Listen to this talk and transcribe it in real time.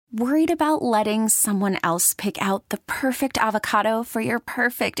Worried about letting someone else pick out the perfect avocado for your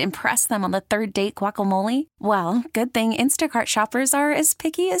perfect impress them on the third date guacamole? Well, good thing Instacart shoppers are as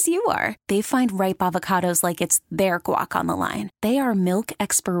picky as you are. They find ripe avocados like it's their guac on the line. They are milk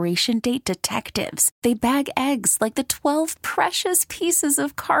expiration date detectives. They bag eggs like the 12 precious pieces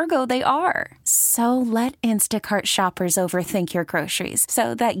of cargo they are. So let Instacart shoppers overthink your groceries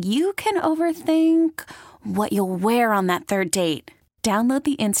so that you can overthink what you'll wear on that third date. Download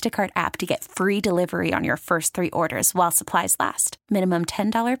the Instacart app to get free delivery on your first 3 orders while supplies last. Minimum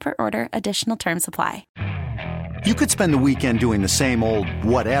 $10 per order. Additional terms apply. You could spend the weekend doing the same old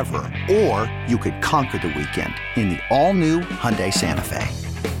whatever, or you could conquer the weekend in the all-new Hyundai Santa Fe.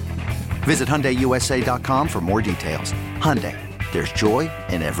 Visit HyundaiUSA.com for more details. Hyundai, there's joy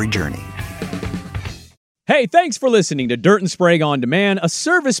in every journey. Hey, thanks for listening to Dirt and Sprague On Demand, a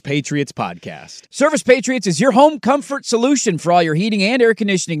Service Patriots podcast. Service Patriots is your home comfort solution for all your heating and air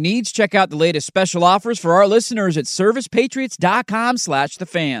conditioning needs. Check out the latest special offers for our listeners at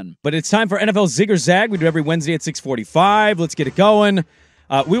servicepatriots.com/thefan. But it's time for NFL Zig or Zag. We do every Wednesday at 6:45. Let's get it going.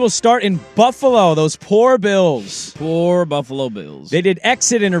 We will start in Buffalo, those poor Bills. Poor Buffalo Bills. They did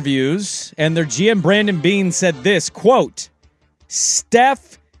exit interviews, and their GM, Brandon Beane, said this, quote,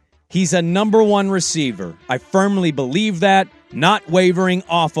 Steph, he's a number 1 receiver. I firmly believe that, not wavering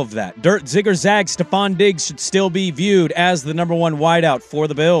off of that. Dirt, Zig or Zag, Stephon Diggs should still be viewed as the number 1 wideout for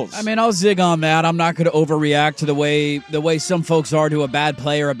the Bills. I mean, I'll zig on that. I'm not going to overreact to the way some folks are to a bad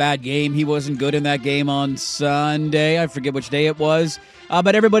play or a bad game. He wasn't good in that game on Sunday. I forget which day it was.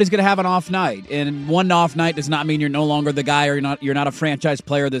 But everybody's going to have an off night, and one off night does not mean you're no longer the guy, or you're not a franchise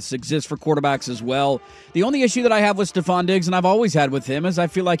player that exists for quarterbacks as well. The only issue that I have with Stephon Diggs, and I've always had with him, is I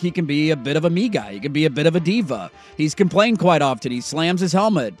feel like he can be a bit of a me guy. He can be a bit of a diva. He's complained quite often. He slams his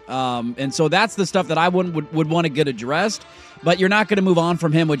helmet, and so that's the stuff that I would want to get addressed. But you're not going to move on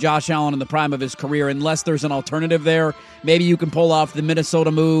from him with Josh Allen in the prime of his career unless there's an alternative there. Maybe you can pull off the Minnesota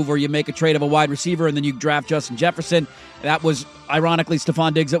move, or you make a trade of a wide receiver and then you draft Justin Jefferson. That was, ironically,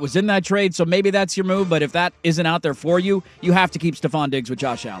 Stephon Diggs that was in that trade, so maybe that's your move. But if that isn't out there for you, you have to keep Stephon Diggs with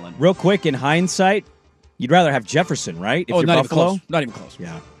Josh Allen. Real quick, in hindsight, you'd rather have Jefferson, right? If you're not Buffalo? even close. Not even close.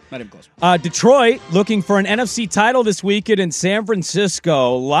 Yeah. Not even close. Detroit looking for an NFC title this weekend in San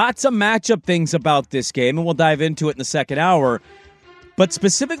Francisco. Lots of matchup things about this game, and we'll dive into it in the second hour. But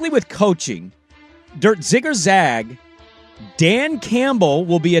specifically with coaching, Dirt, Zig or Zag, Dan Campbell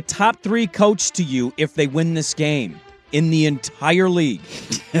will be a top 3 coach to you if they win this game in the entire league.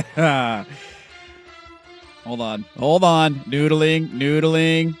 Hold on.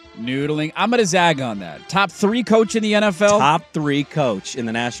 Noodling. I'm going to zag on that. Top 3 coach in the NFL? Top 3 coach in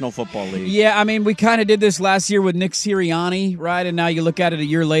the National Football League. Yeah, I mean, we kind of did this last year with Nick Sirianni, right? And now you look at it a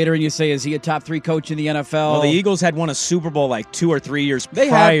year later and you say, is he a top 3 coach in the NFL? Well, the Eagles had won a Super Bowl like 2 or 3 years they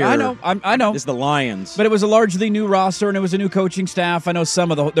prior. I know. It's the Lions. But it was a largely new roster, and it was a new coaching staff. I know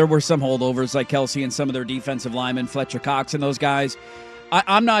there were some holdovers like Kelsey and some of their defensive linemen, Fletcher Cox and those guys.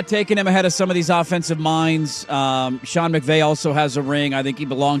 I'm not taking him ahead of some of these offensive minds. Sean McVay also has a ring. I think he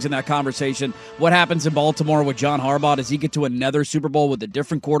belongs in that conversation. What happens in Baltimore with John Harbaugh? Does he get to another Super Bowl with a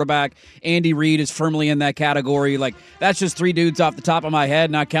different quarterback? Andy Reid is firmly in that category. Like, that's just 3 dudes off the top of my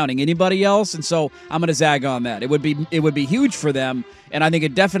head, not counting anybody else. And so I'm going to zag on that. It would be huge for them, and I think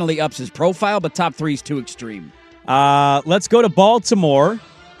it definitely ups his profile, but top 3 is too extreme. Let's go to Baltimore,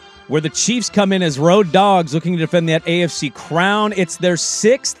 where the Chiefs come in as road dogs looking to defend that AFC crown. It's their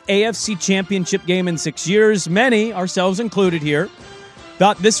 6th AFC championship game in 6 years. Many, ourselves included here,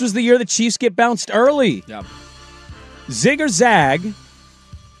 thought this was the year the Chiefs get bounced early. Yep. Zig or Zag,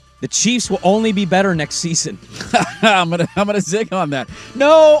 the Chiefs will only be better next season. I'm gonna zig on that.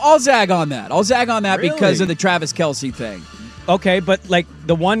 No, I'll zag on that. Really? Because of the Travis Kelce thing. Okay, but like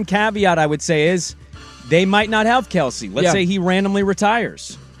the one caveat I would say is they might not have Kelce. Let's say he randomly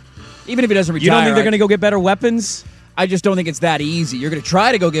retires. Even if he doesn't retire. You don't think they're going to go get better weapons? I just don't think it's that easy. You're going to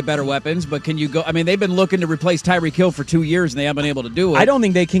try to go get better weapons, but can you go? I mean, they've been looking to replace Tyreek Hill for 2 years, and they haven't been able to do it. I don't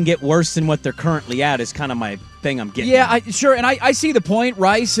think they can get worse than what they're currently at is kind of my thing I'm getting. Yeah, sure, and I see the point.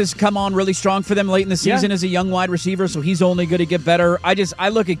 Rice has come on really strong for them late in the season as a young wide receiver, so he's only going to get better. I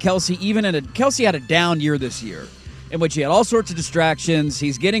look at Kelce, Kelce had a down year this year, in which he had all sorts of distractions.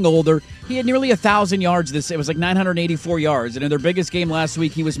 He's getting older. He had nearly 1,000 yards. It was like 984 yards. And in their biggest game last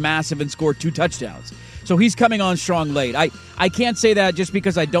week, he was massive and scored 2 touchdowns. So he's coming on strong late. I can't say that just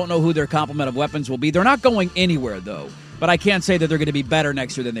because I don't know who their complement of weapons will be. They're not going anywhere, though. But I can't say that they're going to be better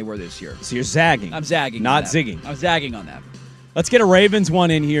next year than they were this year. So you're zagging. I'm zagging. Not zigging. I'm zagging on that. Let's get a Ravens one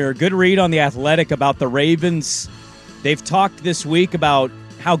in here. Good read on The Athletic about the Ravens. They've talked this week about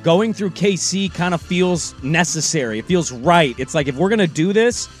how going through KC kind of feels necessary. It feels right. It's like if we're going to do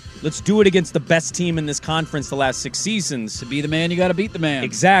this, Let's do it against the best team in this conference the last 6 seasons. To be the man, you got to beat the man.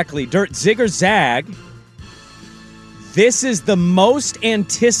 Exactly. Zig or Zag. This is the most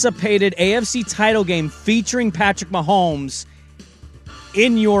anticipated AFC title game featuring Patrick Mahomes,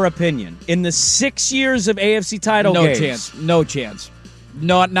 in your opinion, in the 6 years of AFC title games. No chance.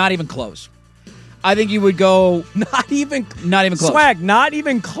 Not even close. I think you would go... Not even close. Swag, not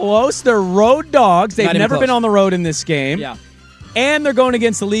even close. They're road dogs. They've never been on the road in this game. Yeah. And they're going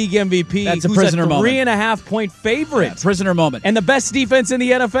against the league MVP, That's a who's prisoner a moment. 3.5-point favorite. Yeah, prisoner moment. And the best defense in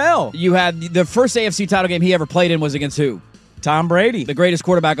the NFL. You had the first AFC title game he ever played in was against who? Tom Brady. The greatest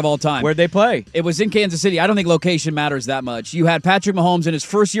quarterback of all time. Where'd they play? It was in Kansas City. I don't think location matters that much. You had Patrick Mahomes in his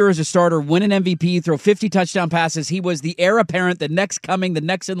first year as a starter, win an MVP, throw 50 touchdown passes. He was the heir apparent, the next coming, the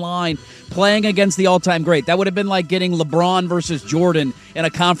next in line, playing against the all-time great. That would have been like getting LeBron versus Jordan in a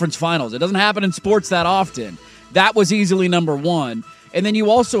conference finals. It doesn't happen in sports that often. That was easily number one. And then you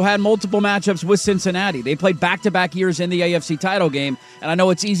also had multiple matchups with Cincinnati. They played back-to-back years in the AFC title game. And I know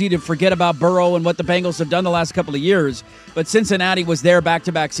it's easy to forget about Burrow and what the Bengals have done the last couple of years, but Cincinnati was there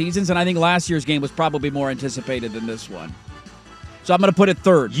back-to-back seasons, and I think last year's game was probably more anticipated than this one. So I'm going to put it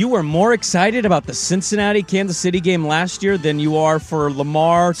third. You were more excited about the Cincinnati-Kansas City game last year than you are for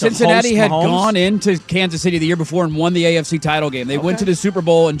Lamar to Cincinnati host had Mahomes? gone into Kansas City the year before and won the AFC title game. They went to the Super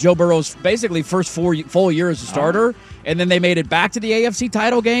Bowl in Joe Burrow's basically first full year as a starter, and then they made it back to the AFC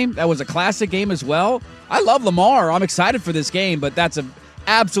title game. That was a classic game as well. I love Lamar. I'm excited for this game, but that's an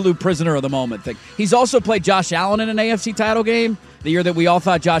absolute prisoner of the moment thing. He's also played Josh Allen in an AFC title game, the year that we all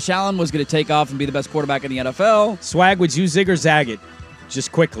thought Josh Allen was going to take off and be the best quarterback in the NFL. Swag, would you zig or zag it?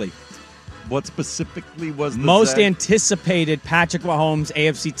 Just quickly. What specifically was the most zag? anticipated Patrick Mahomes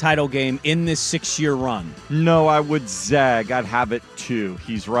AFC title game in this 6-year run? No, I would zag. I'd have it too.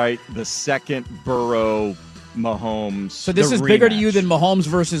 He's right. The second Burrow Mahomes. So this is rematch. bigger to you than Mahomes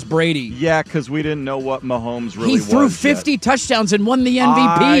versus Brady. Yeah, because we didn't know what Mahomes really He was. threw 50 touchdowns and won the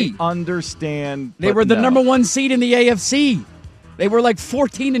MVP. I understand. They but were the no. number one seed in the AFC. They were like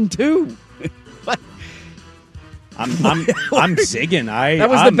 14-2. I'm zigging. That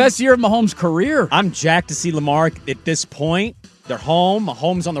was the best year of Mahomes' career. I'm jacked to see Lamar at this point. They're home.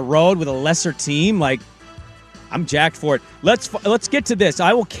 Mahomes on the road with a lesser team. Like, I'm jacked for it. Let's get to this.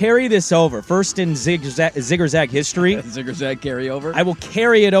 I will carry this over. First in Zig or Zag history. Zig or Zag carryover. I will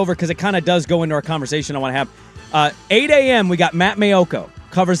carry it over because it kind of does go into our conversation I want to have. 8 a.m., we got Matt Mayoko,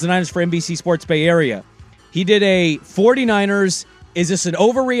 covers the Niners for NBC Sports Bay Area. He did a 49ers, is this an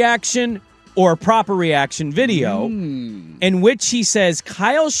overreaction or a proper reaction video, in which he says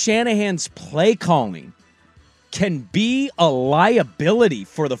Kyle Shanahan's play calling can be a liability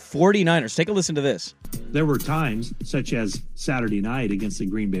for the 49ers. Take a listen to this. There were times, such as Saturday night against the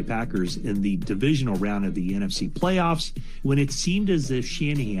Green Bay Packers in the divisional round of the NFC playoffs, when it seemed as if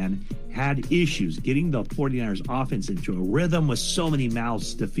Shanahan had issues getting the 49ers offense into a rhythm with so many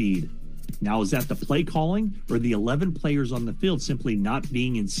mouths to feed. Now, is that the play calling or the 11 players on the field simply not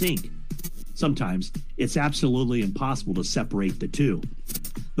being in sync? Sometimes it's absolutely impossible to separate the two.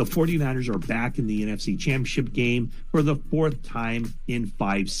 The 49ers are back in the NFC Championship game for the 4th time in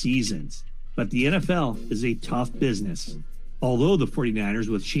 5 seasons. But the NFL is a tough business. Although the 49ers,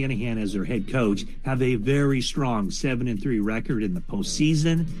 with Shanahan as their head coach, have a very strong 7-3 record in the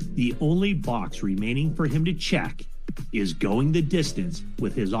postseason, the only box remaining for him to check is going the distance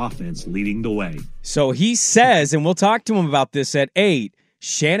with his offense leading the way. So he says, and we'll talk to him about this at 8,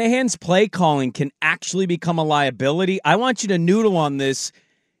 Shanahan's play calling can actually become a liability. I want you to noodle on this.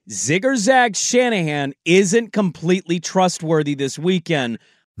 Zig or Zag Shanahan isn't completely trustworthy this weekend.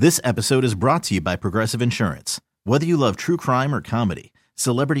 This episode is brought to you by Progressive Insurance. Whether you love true crime or comedy,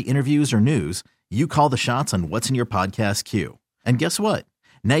 celebrity interviews or news, you call the shots on what's in your podcast queue. And guess what?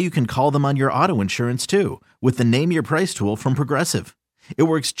 Now you can call them on your auto insurance too with the Name Your Price tool from Progressive. It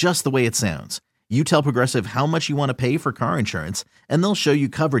works just the way it sounds. You tell Progressive how much you want to pay for car insurance, and they'll show you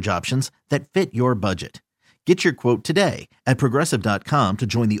coverage options that fit your budget. Get your quote today at Progressive.com to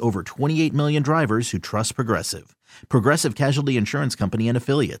join the over 28 million drivers who trust Progressive. Progressive Casualty Insurance Company and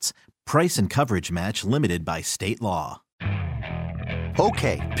Affiliates. Price and coverage match limited by state law.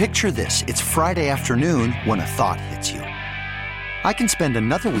 Okay, picture this. It's Friday afternoon when a thought hits you. I can spend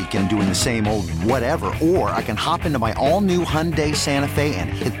another weekend doing the same old whatever, or I can hop into my all-new Hyundai Santa Fe and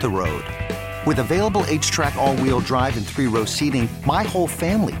hit the road. With available H-Track all-wheel drive and 3-row seating, my whole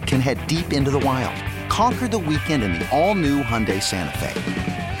family can head deep into the wild. Conquer the weekend in the all-new Hyundai Santa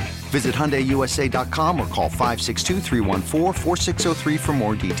Fe. Visit HyundaiUSA.com or call 562-314-4603 for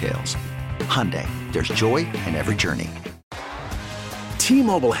more details. Hyundai, there's joy in every journey.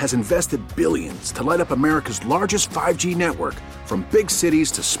 T-Mobile has invested billions to light up America's largest 5G network from big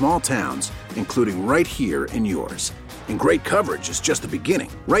cities to small towns, including right here in yours. And great coverage is just the beginning.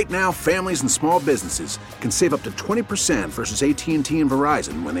 Right now, families and small businesses can save up to 20% versus AT&T and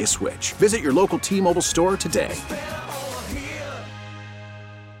Verizon when they switch. Visit your local T-Mobile store today.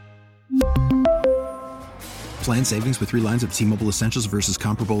 Plan savings with 3 lines of T-Mobile Essentials versus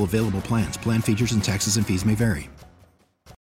comparable available plans. Plan features and taxes and fees may vary.